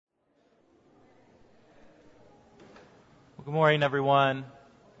Good morning, everyone.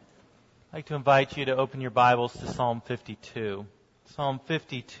 I'd like to invite you to open your Bibles to Psalm 52. Psalm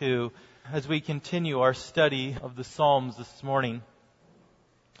 52, as we continue our study of the Psalms this morning.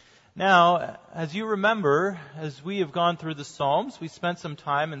 Now, as you remember, as we have gone through the Psalms, we spent some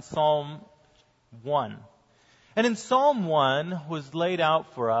time in Psalm 1. And in Psalm 1 was laid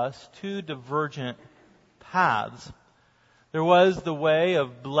out for us two divergent paths. There was the way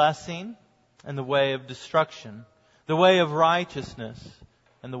of blessing and the way of destruction. The way of righteousness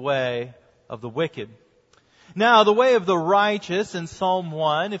and the way of the wicked. Now, the way of the righteous in Psalm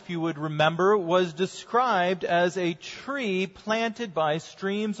 1, if you would remember, was described as a tree planted by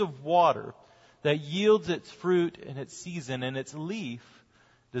streams of water that yields its fruit in its season and its leaf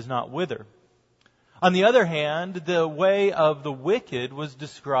does not wither. On the other hand, the way of the wicked was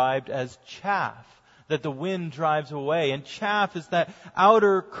described as chaff that the wind drives away. And chaff is that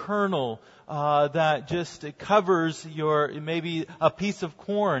outer kernel that just covers maybe a piece of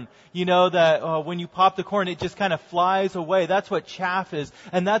corn. You know that when you pop the corn, it just kind of flies away. That's what chaff is.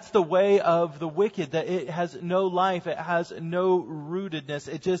 And that's the way of the wicked, that it has no life. It has no rootedness.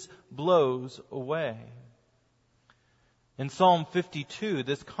 It just blows away. In Psalm 52,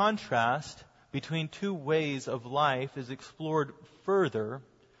 this contrast between two ways of life is explored further.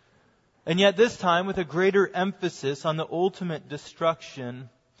 And yet this time with a greater emphasis on the ultimate destruction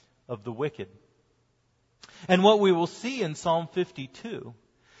of the wicked. And what we will see in Psalm 52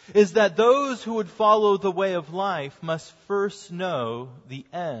 is that those who would follow the way of life must first know the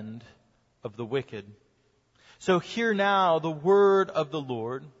end of the wicked. So hear now the word of the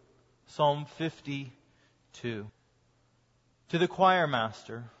Lord, Psalm 52. To the choir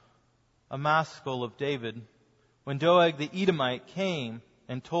master, a maskil of David, when Doeg the Edomite came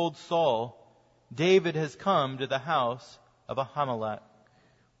and told Saul, David has come to the house of Ahimelech.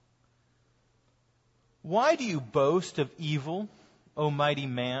 Why do you boast of evil, O mighty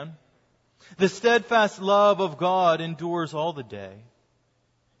man? The steadfast love of God endures all the day.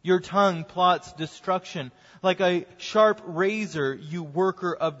 Your tongue plots destruction. Like a sharp razor, you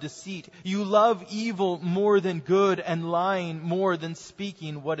worker of deceit. You love evil more than good and lying more than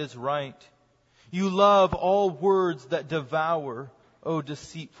speaking what is right. You love all words that devour, O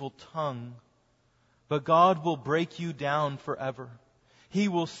deceitful tongue. But God will break you down forever. He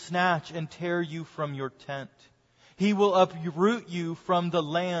will snatch and tear you from your tent. He will uproot you from the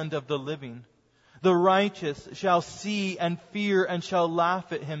land of the living. The righteous shall see and fear and shall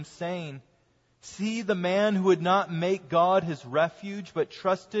laugh at him, saying, See the man who would not make God his refuge, but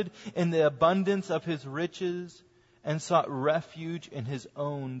trusted in the abundance of his riches and sought refuge in his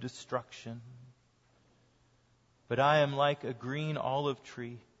own destruction. But I am like a green olive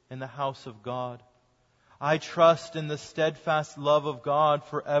tree in the house of God. I trust in the steadfast love of God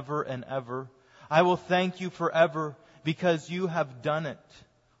forever and ever. I will thank you forever because you have done it.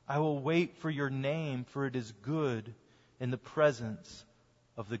 I will wait for your name, for it is good in the presence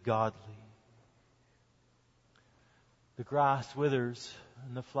of the godly. The grass withers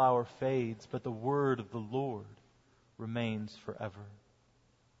and the flower fades, but the word of the Lord remains forever.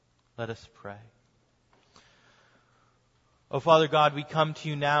 Let us pray. Oh, Father God, we come to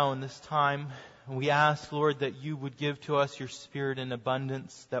you now in this time, and we ask, Lord, that you would give to us your Spirit in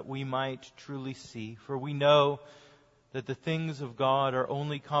abundance, that we might truly see. For we know that the things of God are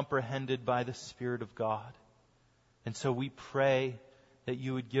only comprehended by the Spirit of God. And so we pray that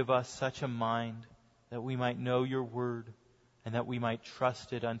you would give us such a mind that we might know your word and that we might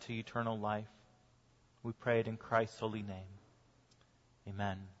trust it unto eternal life. We pray it in Christ's holy name.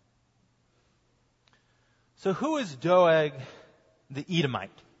 Amen. So who is Doeg the Edomite?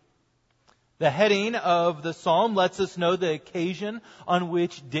 The heading of the psalm lets us know the occasion on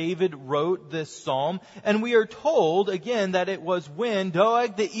which David wrote this psalm. And we are told, again, that it was when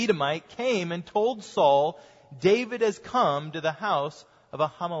Doeg the Edomite came and told Saul, David has come to the house of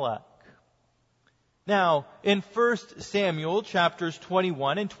Ahimelech. Now, in 1 Samuel chapters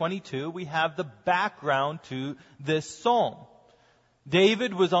 21 and 22, we have the background to this psalm.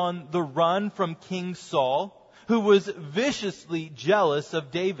 David was on the run from King Saul, who was viciously jealous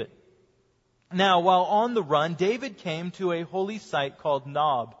of David. Now, while on the run, David came to a holy site called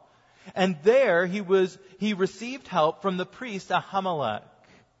Nob. And there he received help from the priest Ahimelech.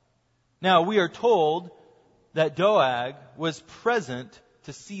 Now, we are told that Doeg was present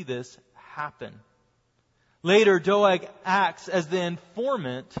to see this happen. Later, Doeg acts as the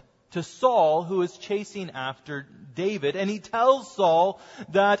informant to Saul, who is chasing after David. And he tells Saul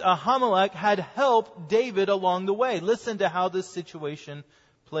that Ahimelech had helped David along the way. Listen to how this situation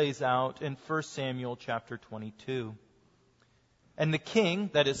plays out in 1 Samuel chapter 22. And the king,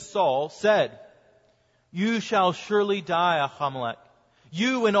 that is Saul, said, You shall surely die, Ahimelech,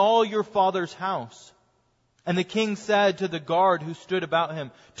 you and all your father's house. And the king said to the guard who stood about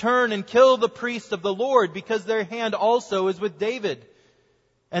him, Turn and kill the priests of the Lord, because their hand also is with David.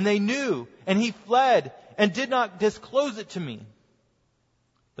 And they knew, and he fled, and did not disclose it to me.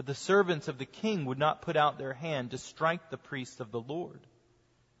 But the servants of the king would not put out their hand to strike the priests of the Lord.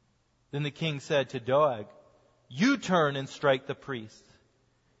 Then the king said to Doeg, You turn and strike the priests.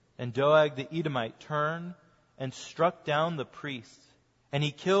 And Doeg the Edomite turned and struck down the priests. And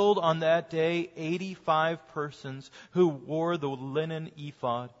he killed on that day 85 persons who wore the linen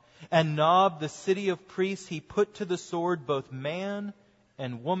ephod. And Nob, the city of priests, he put to the sword both man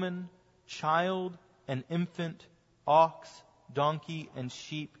and woman, child and infant, ox, donkey, and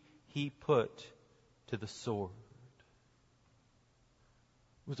sheep he put to the sword.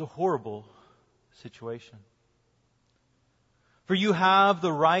 It was a horrible situation. For you have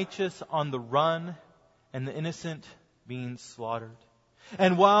the righteous on the run and the innocent being slaughtered.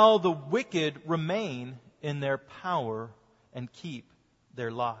 And while the wicked remain in their power and keep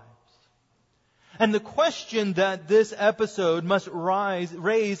their lives. And the question that this episode must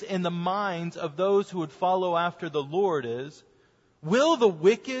raise in the minds of those who would follow after the Lord is, will the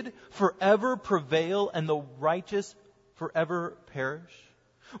wicked forever prevail and the righteous forever perish?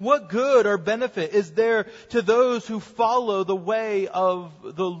 What good or benefit is there to those who follow the way of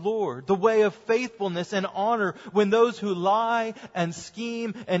the Lord, the way of faithfulness and honor, when those who lie and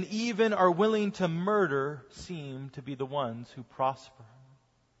scheme and even are willing to murder seem to be the ones who prosper?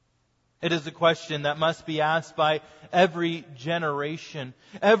 It is a question that must be asked by every generation,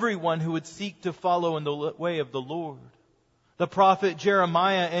 everyone who would seek to follow in the way of the Lord. The prophet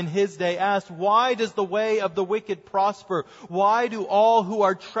Jeremiah in his day asked, Why does the way of the wicked prosper? Why do all who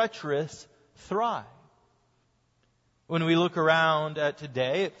are treacherous thrive? When we look around at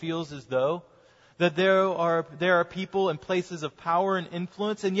today, it feels as though that there are people in places of power and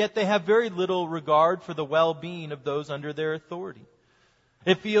influence, and yet they have very little regard for the well-being of those under their authority.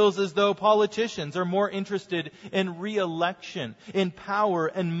 It feels as though politicians are more interested in re-election, in power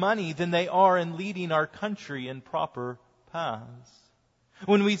and money than they are in leading our country in proper paths.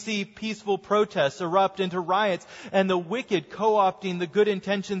 When we see peaceful protests erupt into riots and the wicked co-opting the good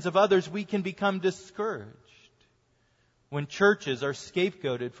intentions of others, we can become discouraged. When churches are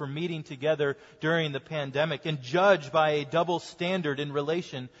scapegoated for meeting together during the pandemic and judged by a double standard in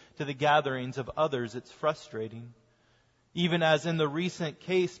relation to the gatherings of others, it's frustrating. Even as in the recent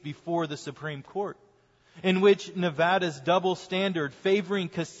case before the Supreme Court, in which Nevada's double standard favoring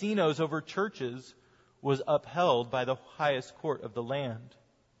casinos over churches was upheld by the highest court of the land.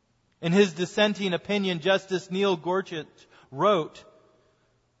 In his dissenting opinion, Justice Neil Gorsuch wrote,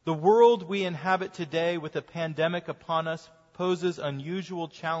 The world we inhabit today with a pandemic upon us poses unusual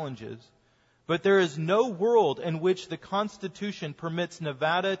challenges, but there is no world in which the Constitution permits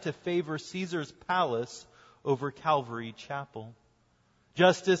Nevada to favor Caesar's palace over Calvary Chapel.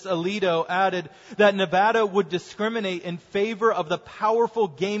 Justice Alito added that Nevada would discriminate in favor of the powerful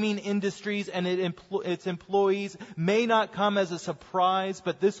gaming industries and its employees may not come as a surprise,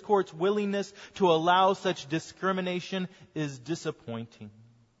 but this court's willingness to allow such discrimination is disappointing.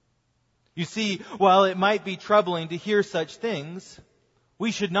 You see, while it might be troubling to hear such things,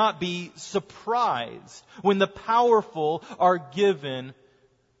 we should not be surprised when the powerful are given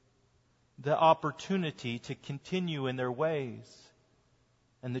the opportunity to continue in their ways,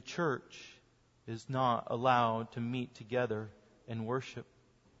 and the church is not allowed to meet together in worship.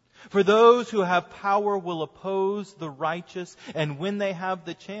 For those who have power will oppose the righteous, and when they have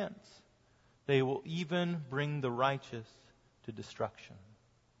the chance, they will even bring the righteous to destruction.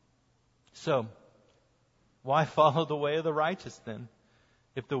 So, why follow the way of the righteous then,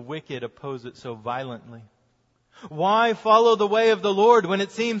 if the wicked oppose it so violently? Why follow the way of the Lord when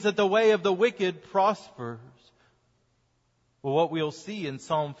it seems that the way of the wicked prospers? Well, what we'll see in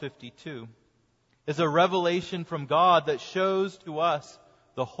Psalm 52 is a revelation from God that shows to us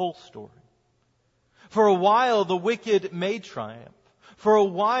the whole story. For a while, the wicked may triumph. For a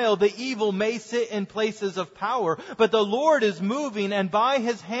while, the evil may sit in places of power. But the Lord is moving, and by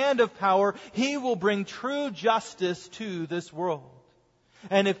His hand of power, He will bring true justice to this world.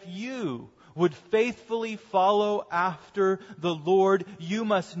 And if you would faithfully follow after the Lord, you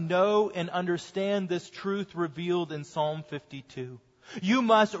must know and understand this truth revealed in Psalm 52. You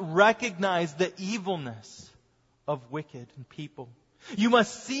must recognize the evilness of wicked people. You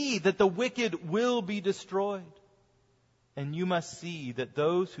must see that the wicked will be destroyed. And you must see that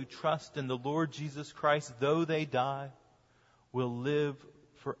those who trust in the Lord Jesus Christ, though they die, will live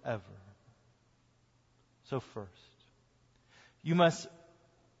forever. So first, you must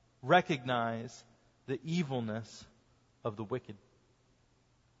recognize the evilness of the wicked.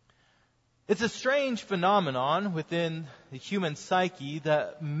 It's a strange phenomenon within the human psyche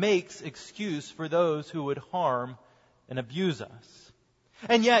that makes excuse for those who would harm and abuse us.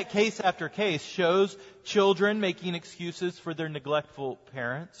 And yet, case after case shows children making excuses for their neglectful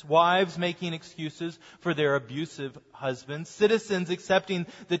parents, wives making excuses for their abusive husbands, citizens accepting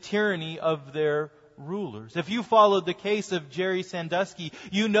the tyranny of their rulers. If you followed the case of Jerry Sandusky,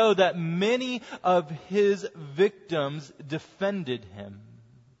 you know that many of his victims defended him.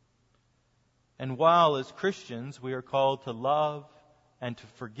 And while as Christians we are called to love and to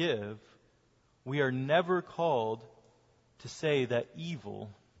forgive, we are never called to say that evil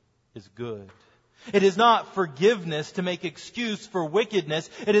is good. It is not forgiveness to make excuse for wickedness.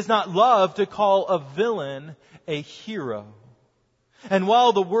 It is not love to call a villain a hero. And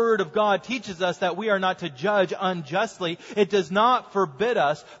while the Word of God teaches us that we are not to judge unjustly, it does not forbid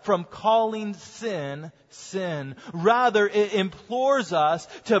us from calling sin, sin. Rather, it implores us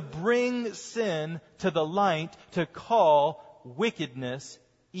to bring sin to the light, to call wickedness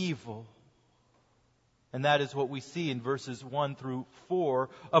evil. And that is what we see in verses 1 through 4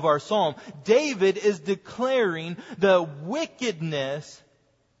 of our psalm. David is declaring the wickedness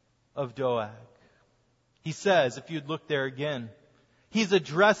of Doeg. He says, if you'd look there again, he's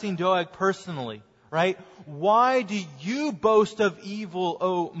addressing Doeg personally, right? Why do you boast of evil,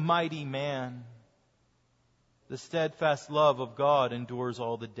 O mighty man? The steadfast love of God endures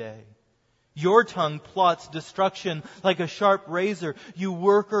all the day. Your tongue plots destruction like a sharp razor, you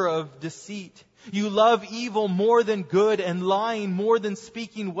worker of deceit. You love evil more than good and lying more than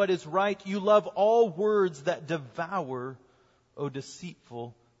speaking what is right. You love all words that devour, O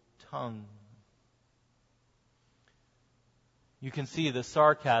deceitful tongue. You can see the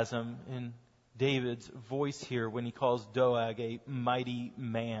sarcasm in David's voice here when he calls Doeg a mighty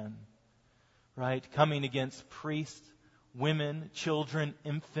man. Right? Coming against priests, women, children,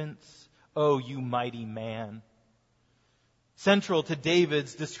 infants. Oh, you mighty man. Central to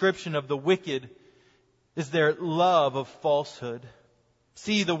David's description of the wicked is their love of falsehood.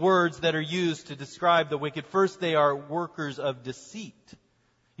 See the words that are used to describe the wicked. First, they are workers of deceit.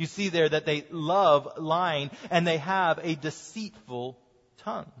 You see there that they love lying and they have a deceitful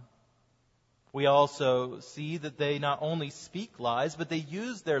tongue. We also see that they not only speak lies, but they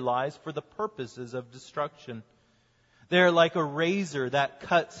use their lies for the purposes of destruction. They're like a razor that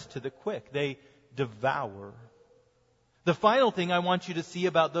cuts to the quick. They devour. The final thing I want you to see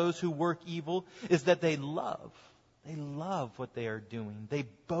about those who work evil is that they love. They love what they are doing. They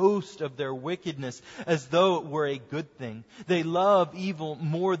boast of their wickedness as though it were a good thing. They love evil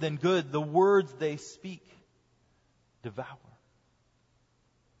more than good. The words they speak devour.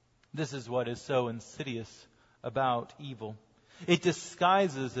 This is what is so insidious about evil. It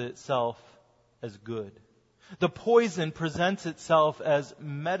disguises itself as good. The poison presents itself as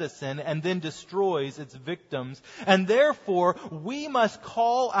medicine and then destroys its victims. And therefore, we must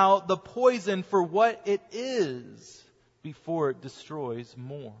call out the poison for what it is before it destroys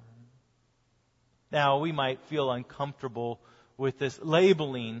more. Now, we might feel uncomfortable with this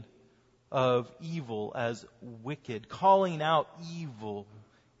labeling of evil as wicked, calling out evil.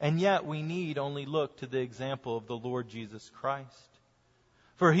 And yet, we need only look to the example of the Lord Jesus Christ.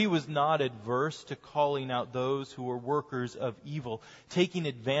 For he was not adverse to calling out those who were workers of evil, taking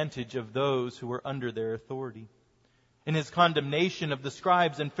advantage of those who were under their authority. In his condemnation of the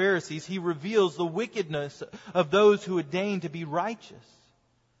scribes and Pharisees, he reveals the wickedness of those who would deign to be righteous.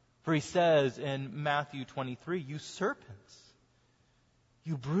 For he says in Matthew 23, "You serpents,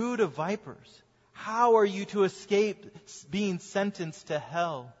 you brood of vipers, how are you to escape being sentenced to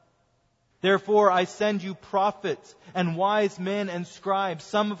hell? Therefore I send you prophets and wise men and scribes,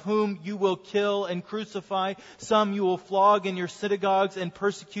 some of whom you will kill and crucify, some you will flog in your synagogues and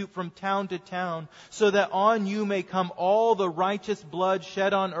persecute from town to town, so that on you may come all the righteous blood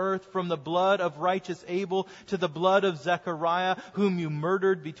shed on earth, from the blood of righteous Abel to the blood of Zechariah, whom you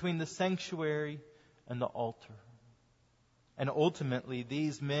murdered between the sanctuary and the altar." And ultimately,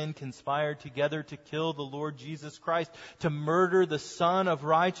 these men conspired together to kill the Lord Jesus Christ, to murder the Son of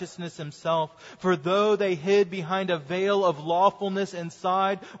Righteousness himself. For though they hid behind a veil of lawfulness,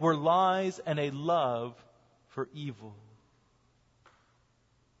 inside were lies and a love for evil.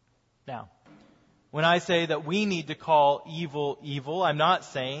 Now, when I say that we need to call evil evil, I'm not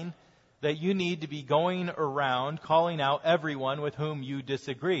saying that you need to be going around calling out everyone with whom you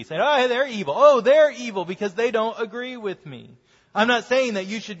disagree. Saying, "Oh, they're evil. Oh, they're evil because they don't agree with me." I'm not saying that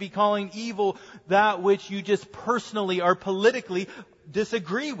you should be calling evil that which you just personally or politically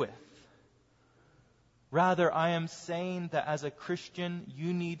disagree with. Rather, I am saying that as a Christian,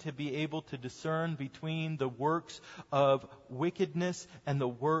 you need to be able to discern between the works of wickedness and the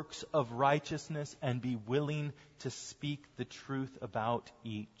works of righteousness and be willing to speak the truth about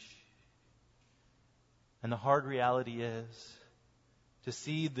each. And the hard reality is, to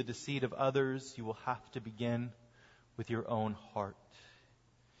see the deceit of others, you will have to begin with your own heart.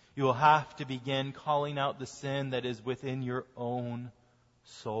 You will have to begin calling out the sin that is within your own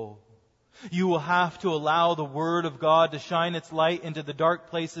soul. You will have to allow the Word of God to shine its light into the dark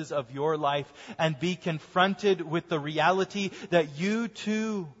places of your life and be confronted with the reality that you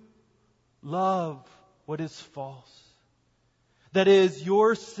too love what is false. That is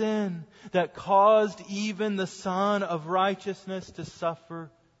your sin that caused even the Son of Righteousness to suffer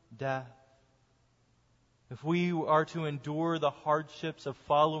death. If we are to endure the hardships of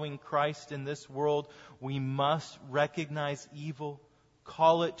following Christ in this world, we must recognize evil,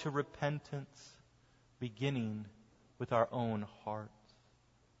 call it to repentance, beginning with our own hearts.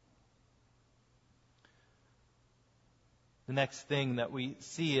 The next thing that we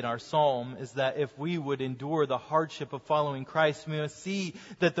see in our psalm is that if we would endure the hardship of following Christ, we must see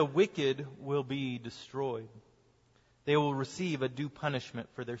that the wicked will be destroyed. They will receive a due punishment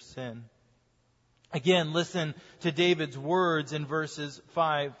for their sin. Again, listen to David's words in verses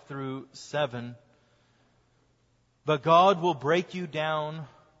 5 through 7. But God will break you down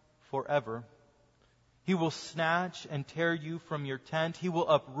forever. He will snatch and tear you from your tent. He will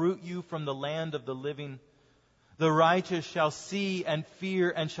uproot you from the land of the living. The righteous shall see and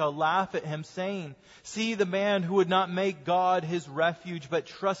fear and shall laugh at him, saying, See the man who would not make God his refuge, but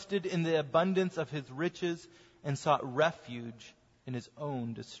trusted in the abundance of his riches and sought refuge in his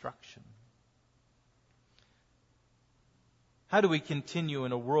own destruction. How do we continue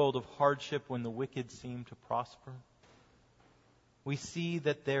in a world of hardship when the wicked seem to prosper? We see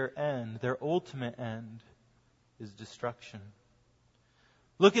that their end, their ultimate end, is destruction.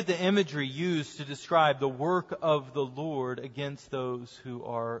 Look at the imagery used to describe the work of the Lord against those who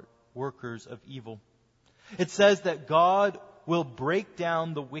are workers of evil. It says that God will break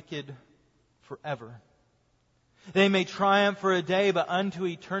down the wicked forever. They may triumph for a day, but unto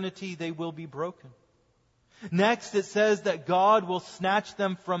eternity they will be broken. Next, it says that God will snatch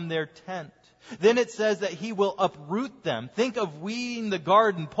them from their tent. Then it says that He will uproot them. Think of weeding the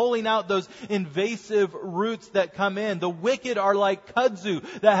garden, pulling out those invasive roots that come in. The wicked are like kudzu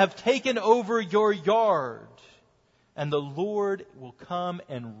that have taken over your yard. And the Lord will come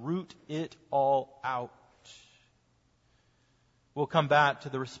and root it all out. We'll come back to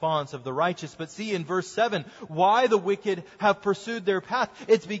the response of the righteous. But see in verse 7, why the wicked have pursued their path.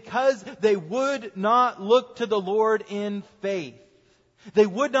 It's because they would not look to the Lord in faith. They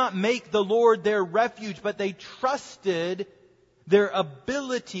would not make the Lord their refuge, but they trusted their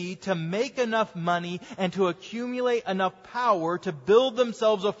ability to make enough money and to accumulate enough power to build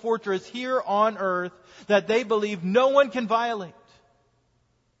themselves a fortress here on earth that they believe no one can violate.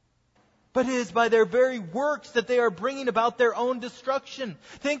 But it is by their very works that they are bringing about their own destruction.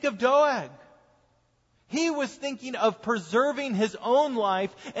 Think of Doeg. He was thinking of preserving his own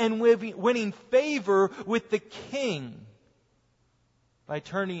life and winning favor with the king by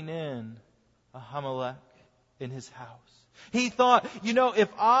turning in Ahimelech in his house. He thought, if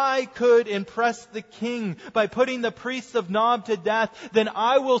I could impress the king by putting the priests of Nob to death, then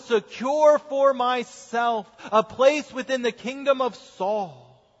I will secure for myself a place within the kingdom of Saul.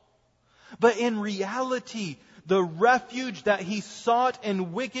 But in reality, the refuge that he sought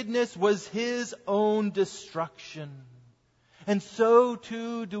in wickedness was his own destruction. And so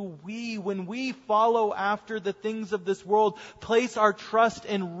too do we, when we follow after the things of this world, place our trust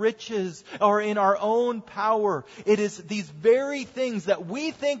in riches or in our own power. It is these very things that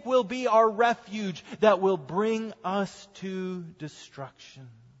we think will be our refuge that will bring us to destruction.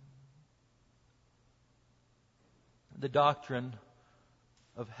 The doctrine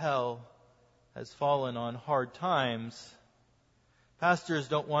of hell has fallen on hard times. Pastors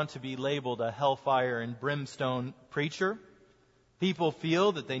don't want to be labeled a hellfire and brimstone preacher. People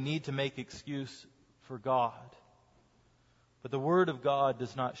feel that they need to make excuse for God. But the Word of God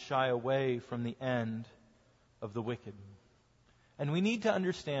does not shy away from the end of the wicked. And we need to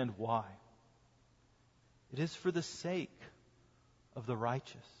understand why. It is for the sake of the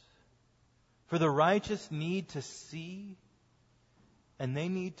righteous. For the righteous need to see and they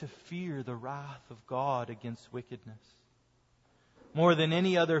need to fear the wrath of God against wickedness. More than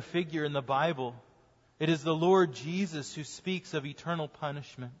any other figure in the Bible, it is the Lord Jesus who speaks of eternal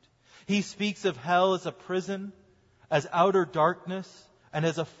punishment. He speaks of hell as a prison, as outer darkness, and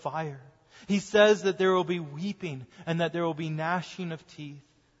as a fire. He says that there will be weeping and that there will be gnashing of teeth.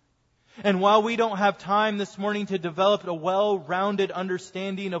 And while we don't have time this morning to develop a well-rounded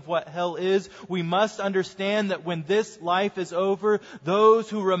understanding of what hell is, we must understand that when this life is over, those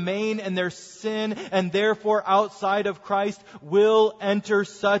who remain in their sin and therefore outside of Christ will enter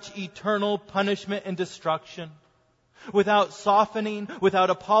such eternal punishment and destruction. Without softening, without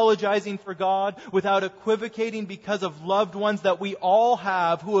apologizing for God, without equivocating because of loved ones that we all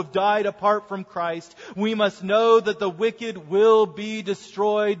have who have died apart from Christ, we must know that the wicked will be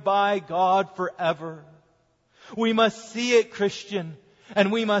destroyed by God forever. We must see it, Christian,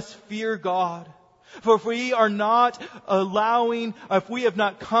 and we must fear God. For if we are not if we have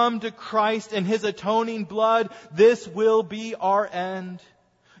not come to Christ and His atoning blood, this will be our end.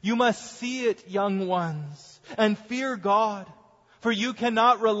 You must see it, young ones, and fear God. For you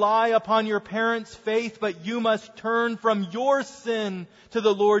cannot rely upon your parents' faith, but you must turn from your sin to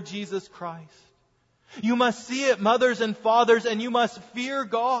the Lord Jesus Christ. You must see it, mothers and fathers, and you must fear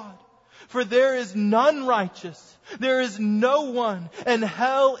God. For there is none righteous. There is no one, and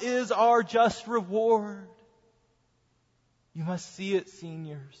hell is our just reward. You must see it,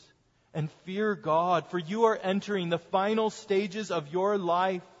 seniors, and fear God, for you are entering the final stages of your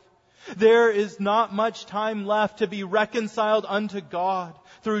life. There is not much time left to be reconciled unto God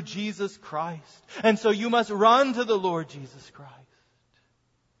through Jesus Christ. And so you must run to the Lord Jesus Christ.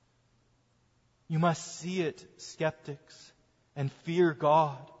 You must see it, skeptics, and fear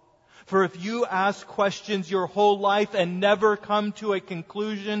God. For if you ask questions your whole life and never come to a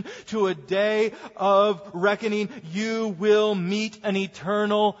conclusion, to a day of reckoning, you will meet an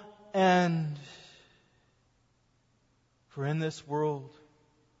eternal end. For in this world,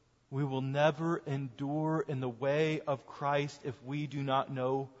 we will never endure in the way of Christ if we do not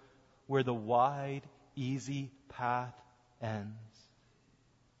know where the wide, easy path ends.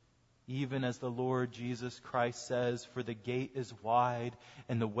 Even as the Lord Jesus Christ says, for the gate is wide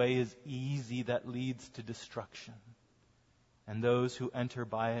and the way is easy that leads to destruction, and those who enter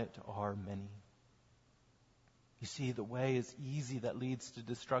by it are many. You see, the way is easy that leads to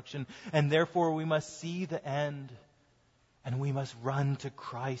destruction, and therefore we must see the end. And we must run to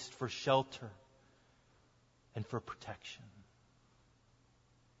Christ for shelter and for protection.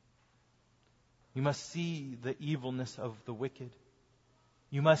 You must see the evilness of the wicked.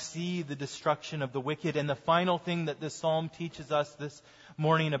 You must see the destruction of the wicked. And the final thing that this psalm teaches us this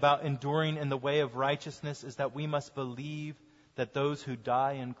morning about enduring in the way of righteousness is that we must believe that those who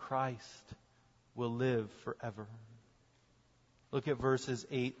die in Christ will live forever. Look at verses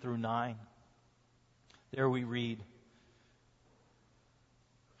 8 through 9. There we read,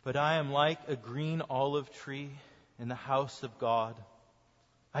 but I am like a green olive tree in the house of God.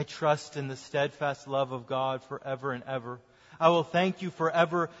 I trust in the steadfast love of God forever and ever. I will thank you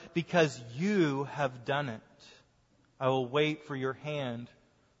forever because you have done it. I will wait for your hand,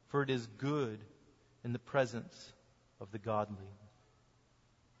 for it is good in the presence of the godly.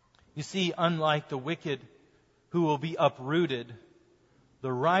 You see, unlike the wicked who will be uprooted,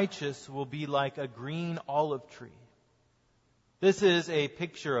 the righteous will be like a green olive tree. This is a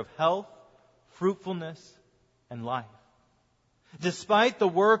picture of health, fruitfulness, and life. Despite the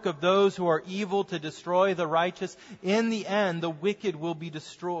work of those who are evil to destroy the righteous, in the end the wicked will be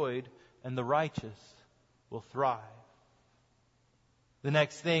destroyed and the righteous will thrive. The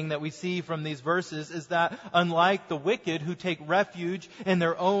next thing that we see from these verses is that unlike the wicked who take refuge in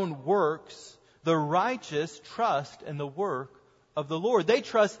their own works, the righteous trust in the work of the Lord. They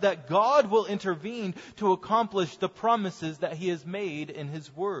trust that God will intervene to accomplish the promises that He has made in His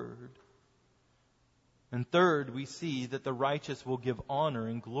Word. And third, we see that the righteous will give honor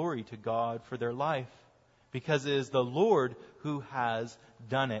and glory to God for their life, because it is the Lord who has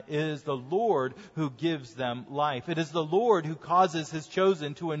done it. It is the Lord who gives them life. It is the Lord who causes His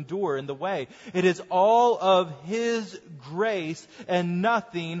chosen to endure in the way. It is all of His grace and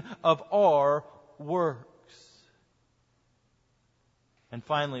nothing of our works. And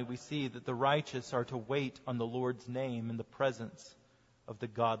finally, we see that the righteous are to wait on the Lord's name in the presence of the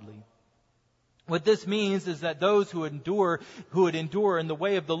godly. What this means is that those who would endure in the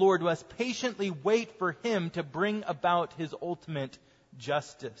way of the Lord must patiently wait for Him to bring about His ultimate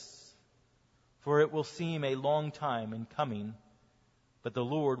justice. For it will seem a long time in coming, but the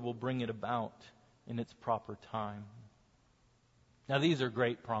Lord will bring it about in its proper time. Now, these are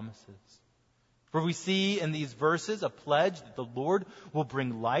great promises. For we see in these verses a pledge that the Lord will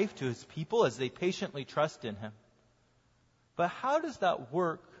bring life to His people as they patiently trust in Him. But how does that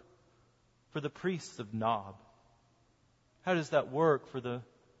work for the priests of Nob? How does that work for the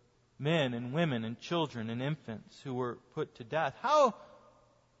men and women and children and infants who were put to death? How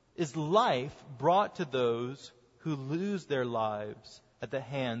is life brought to those who lose their lives at the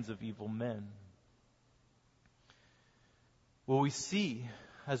hands of evil men. Well, we see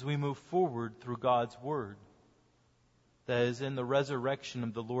as we move forward through God's Word that is in the resurrection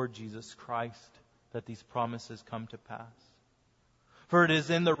of the Lord Jesus Christ that these promises come to pass. For it is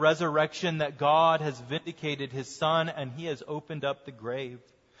in the resurrection that God has vindicated His Son and He has opened up the grave.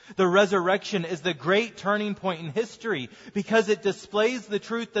 The resurrection is the great turning point in history because it displays the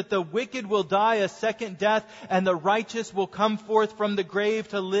truth that the wicked will die a second death and the righteous will come forth from the grave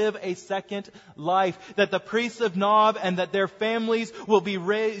to live a second life. That the priests of Nob and that their families will be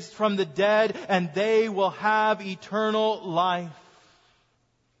raised from the dead and they will have eternal life.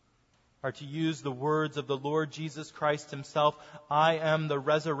 Or to use the words of the Lord Jesus Christ Himself, I am the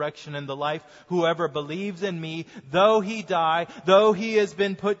resurrection and the life. Whoever believes in me, though he die, though he has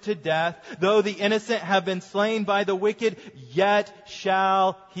been put to death, though the innocent have been slain by the wicked, yet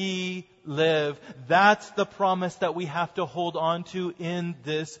shall he live. That's the promise that we have to hold on to in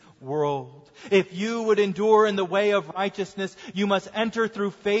this world. If you would endure in the way of righteousness, you must enter through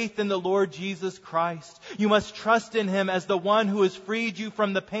faith in the Lord Jesus Christ. You must trust in Him as the one who has freed you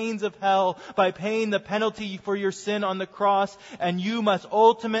from the pains of hell by paying the penalty for your sin on the cross. And you must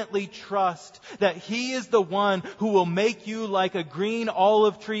ultimately trust that He is the one who will make you like a green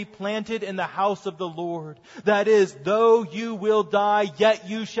olive tree planted in the house of the Lord. That is, though you will die, yet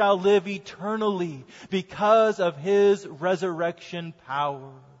you shall live eternally because of His resurrection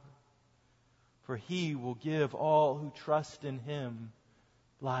power. For He will give all who trust in Him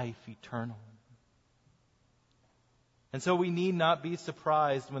life eternal. And so we need not be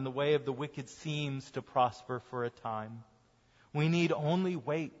surprised when the way of the wicked seems to prosper for a time. We need only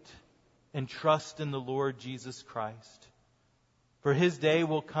wait and trust in the Lord Jesus Christ. For His day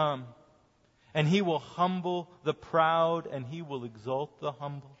will come, and He will humble the proud, and He will exalt the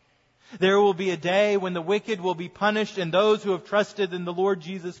humble. There will be a day when the wicked will be punished and those who have trusted in the Lord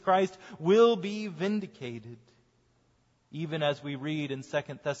Jesus Christ will be vindicated. Even as we read in 2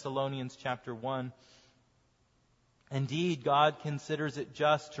 Thessalonians chapter 1. Indeed, God considers it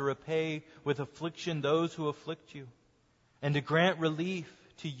just to repay with affliction those who afflict you, and to grant relief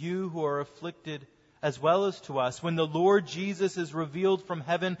to you who are afflicted as well as to us, when the Lord Jesus is revealed from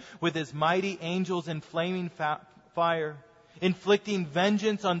heaven with His mighty angels in flaming fire, inflicting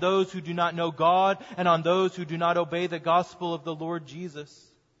vengeance on those who do not know God and on those who do not obey the gospel of the Lord Jesus.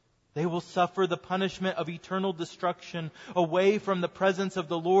 They will suffer the punishment of eternal destruction away from the presence of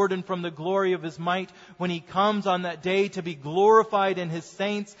the Lord and from the glory of His might when He comes on that day to be glorified in His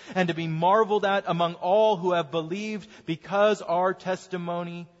saints and to be marveled at among all who have believed, because our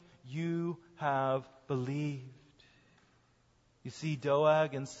testimony you have believed. You see,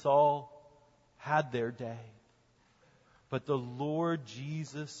 Doeg and Saul had their day. But the Lord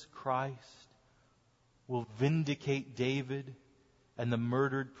Jesus Christ will vindicate David and the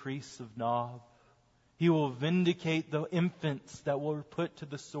murdered priests of Nob. He will vindicate the infants that were put to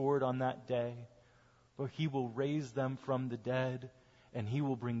the sword on that day. For He will raise them from the dead, and He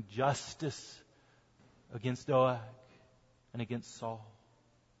will bring justice against Doeg and against Saul.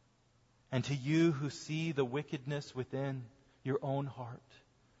 And to you who see the wickedness within your own heart,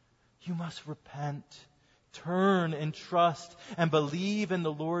 you must repent. Turn and trust and believe in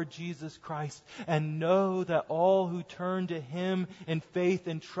the Lord Jesus Christ, and know that all who turn to Him in faith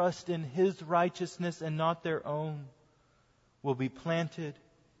and trust in His righteousness and not their own will be planted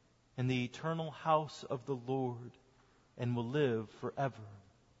in the eternal house of the Lord and will live forever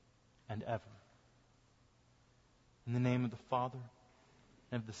and ever. In the name of the Father,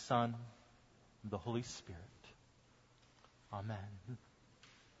 and of the Son, and of the Holy Spirit. Amen.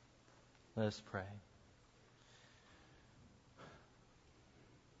 Let us pray.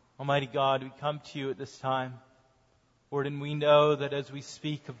 Almighty God, we come to You at this time, Lord, and we know that as we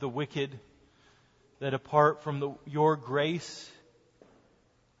speak of the wicked, that apart from Your grace,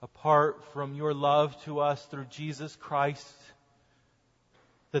 apart from Your love to us through Jesus Christ,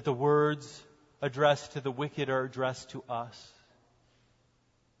 that the words addressed to the wicked are addressed to us.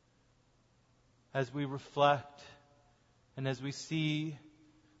 As we reflect and as we see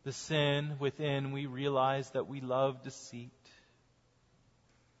the sin within, we realize that we love deceit.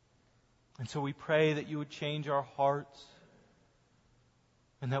 And so we pray that You would change our hearts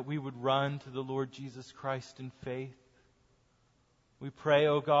and that we would run to the Lord Jesus Christ in faith. We pray,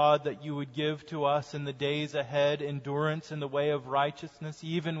 O God, that You would give to us in the days ahead endurance in the way of righteousness,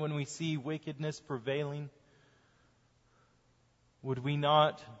 even when we see wickedness prevailing. Would we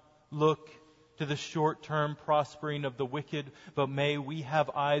not look to the short-term prospering of the wicked, but may we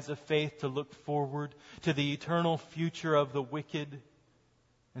have eyes of faith to look forward to the eternal future of the wicked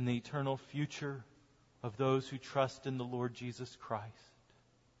and the eternal future of those who trust in the Lord Jesus Christ.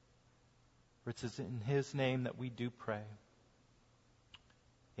 For it's in His name that we do pray.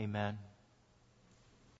 Amen.